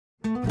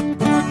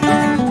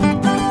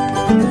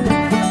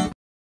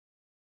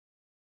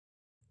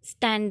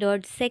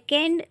Standard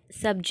 2nd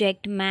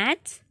Subject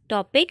Maths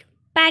Topic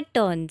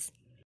Patterns.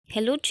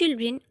 Hello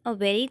children, a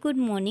very good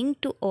morning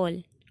to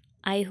all.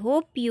 I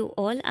hope you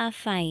all are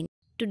fine.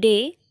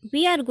 Today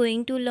we are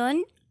going to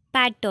learn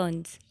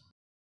patterns.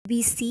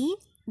 We see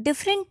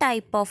different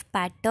type of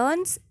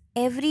patterns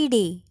every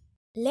day.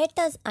 Let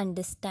us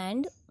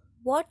understand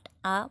what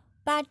are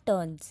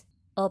patterns.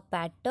 A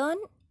pattern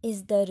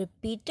is the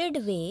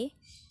repeated way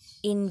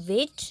in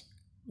which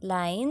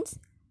lines,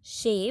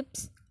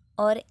 shapes,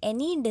 or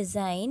any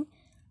design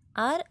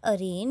are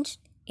arranged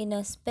in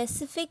a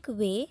specific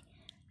way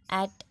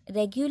at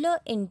regular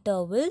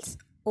intervals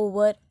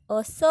over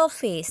a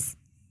surface.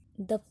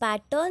 The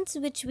patterns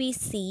which we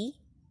see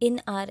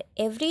in our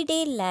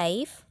everyday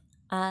life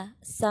are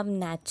some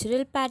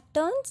natural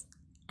patterns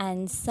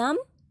and some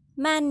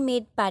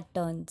man-made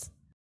patterns.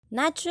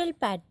 Natural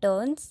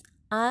patterns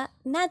are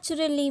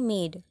naturally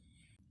made.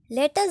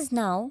 Let us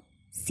now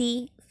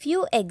see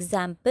few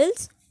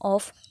examples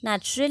of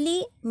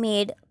naturally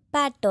made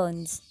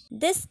patterns.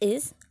 This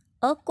is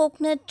a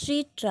coconut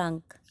tree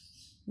trunk.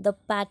 The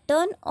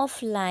pattern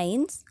of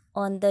lines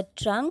on the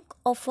trunk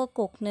of a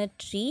coconut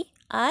tree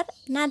are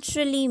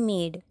naturally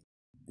made.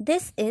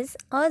 This is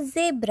a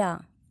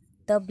zebra.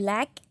 The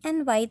black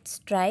and white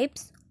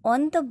stripes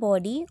on the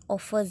body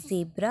of a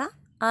zebra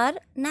are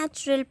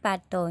natural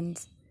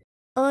patterns.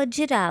 A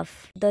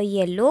giraffe. The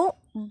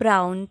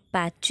yellow-brown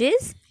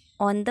patches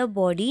on the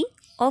body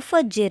of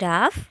a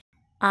giraffe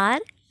are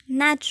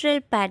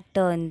natural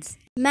patterns.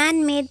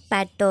 Man-made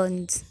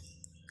patterns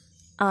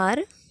are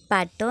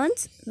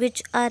patterns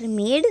which are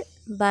made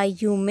by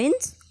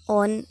humans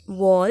on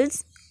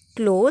walls,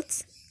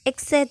 clothes,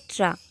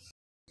 etc.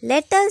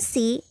 Let us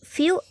see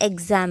few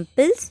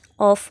examples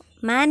of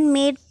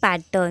man-made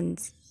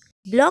patterns.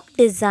 Block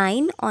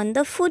design on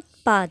the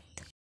footpath.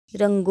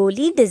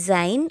 Rangoli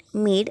design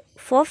made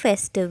for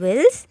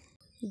festivals.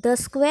 The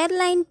square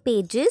line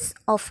pages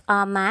of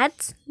our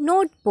maths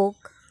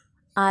notebook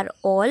are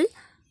all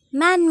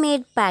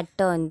man-made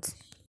patterns.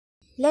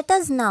 Let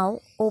us now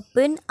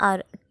open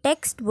our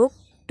textbook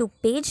to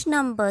page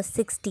number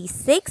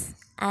 66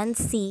 and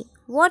see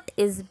what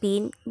is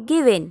being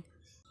given.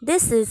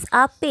 This is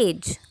our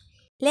page.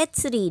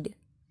 Let's read.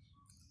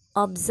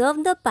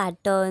 Observe the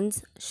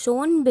patterns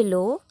shown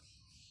below.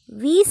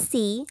 We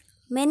see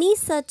many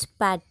such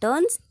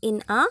patterns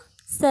in our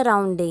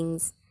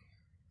surroundings.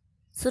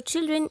 So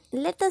children,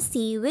 let us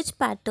see which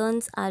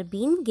patterns are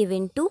being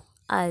given to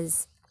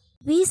us.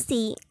 We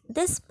see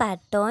this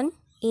pattern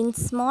in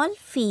small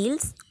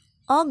fields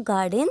or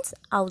gardens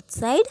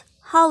outside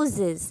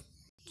houses.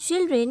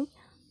 Children,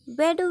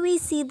 where do we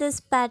see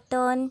this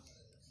pattern?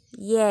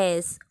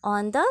 Yes,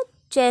 on the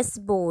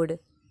chessboard.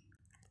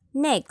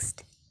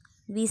 Next,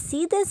 we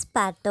see this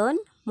pattern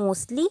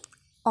mostly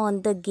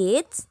on the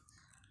gates,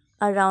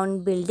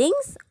 around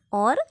buildings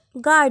or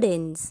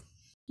gardens.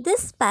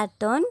 This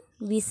pattern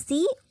we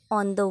see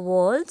on the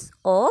walls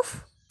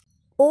of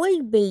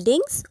old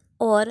buildings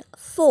or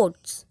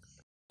forts.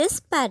 This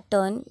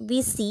pattern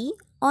we see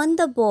on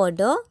the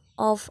border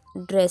of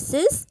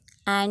dresses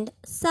and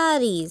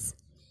saris.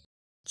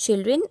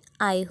 Children,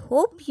 I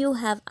hope you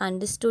have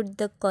understood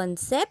the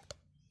concept.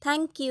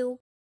 Thank you.